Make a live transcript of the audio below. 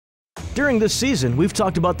During this season, we've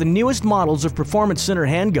talked about the newest models of Performance Center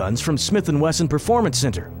handguns from Smith & Wesson Performance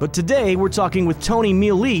Center. But today, we're talking with Tony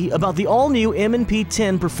Mealy about the all-new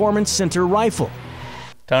MP10 Performance Center rifle.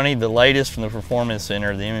 Tony, the latest from the Performance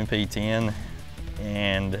Center, the MP10,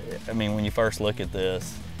 and I mean, when you first look at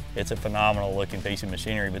this, it's a phenomenal looking piece of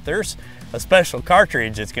machinery, but there's a special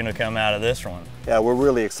cartridge that's going to come out of this one. Yeah, we're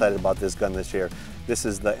really excited about this gun this year. This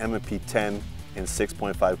is the MP10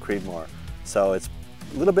 6.5 Creedmoor. So it's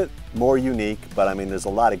a little bit more unique, but I mean, there's a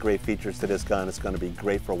lot of great features to this gun. It's going to be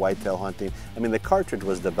great for whitetail hunting. I mean, the cartridge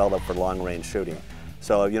was developed for long range shooting.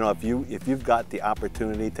 So, you know, if you've got the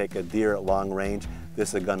opportunity to take a deer at long range, this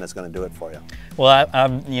is a gun that's going to do it for you. Well,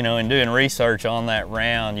 I'm you know, in doing research on that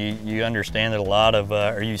round, you understand that a lot of,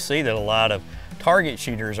 or you see that a lot of target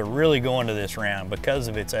shooters are really going to this round because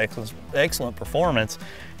of its excellent performance.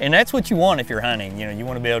 And that's what you want if you're hunting. You know, you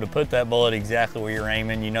want to be able to put that bullet exactly where you're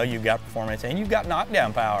aiming. You know you've got performance and you've got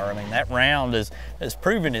knockdown power. I mean, that round has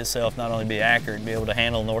proven itself not only to be accurate, be able to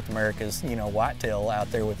handle North America's, you know, whitetail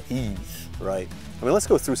out there with ease. Right. I mean, let's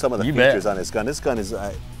go through some of the features on this gun. This gun is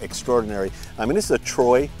extraordinary. I mean, this is a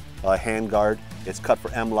Troy handguard. It's cut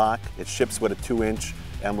for M-LOK. It ships with a 2-inch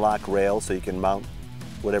M-LOK rail, so you can mount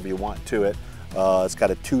whatever you want to it. It's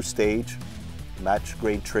got a 2-stage match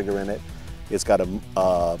grade trigger in it. It's got a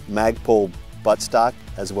Magpul buttstock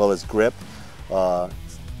as well as grip.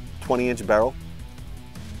 20-inch barrel.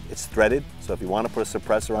 It's threaded, so if you want to put a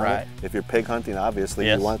suppressor on it, if you're pig hunting, obviously,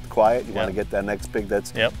 you want it quiet, you want to get that next pig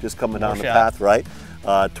that's just coming down the path, right?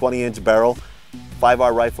 20-inch barrel,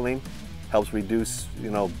 5R rifling, helps reduce,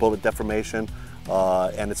 you know, bullet deformation,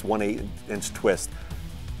 and it's 1/8-inch twist.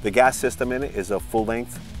 The gas system in it is a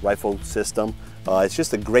full-length rifle system. It's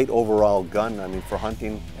just a great overall gun, I mean, for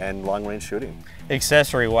hunting and long-range shooting.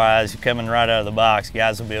 Accessory-wise, coming right out of the box,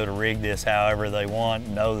 guys will be able to rig this however they want,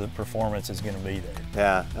 know the performance is going to be there.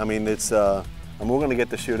 Yeah, I mean, it's, and we're going to get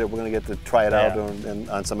to shoot it, we're going to get to try it out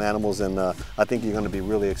on some animals, and I think you're going to be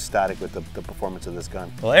really ecstatic with the performance of this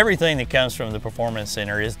gun. Well, everything that comes from the Performance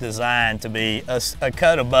Center is designed to be a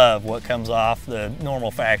cut above what comes off the normal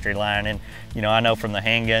factory line. And, you know, I know from the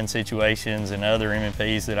handgun situations and other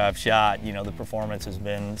MPs that I've shot, you know, the performance has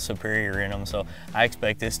been superior in them. So I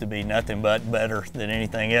expect this to be nothing but better than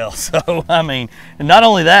anything else. So, I mean, and not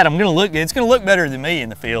only that, it's going to look better than me in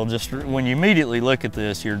the field. Just when you immediately look at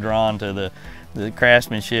this, you're drawn to the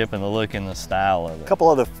craftsmanship and the look and the style of it. A couple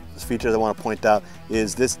other features I want to point out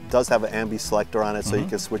is this does have an ambi selector on it, so you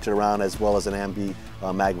can switch it around, as well as an ambi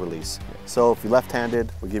mag release. So if you're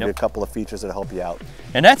left-handed, we'll give you a couple of features that'll help you out.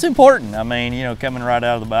 And that's important. I mean, you know, coming right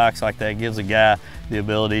out of the box like that gives a guy the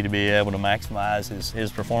ability to be able to maximize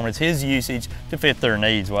his performance, his usage to fit their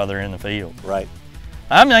needs while they're in the field. Right.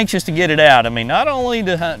 I'm anxious to get it out. I mean, not only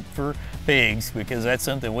to hunt for pigs, because that's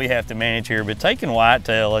something we have to manage here, but taking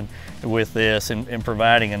whitetail and with this and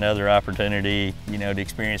providing another opportunity, you know, to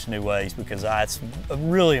experience new ways, because it's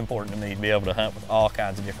really important to me to be able to hunt with all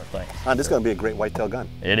kinds of different things. And this is going to be a great whitetail gun.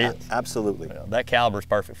 It is. Absolutely. Well, that caliber's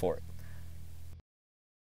perfect for it.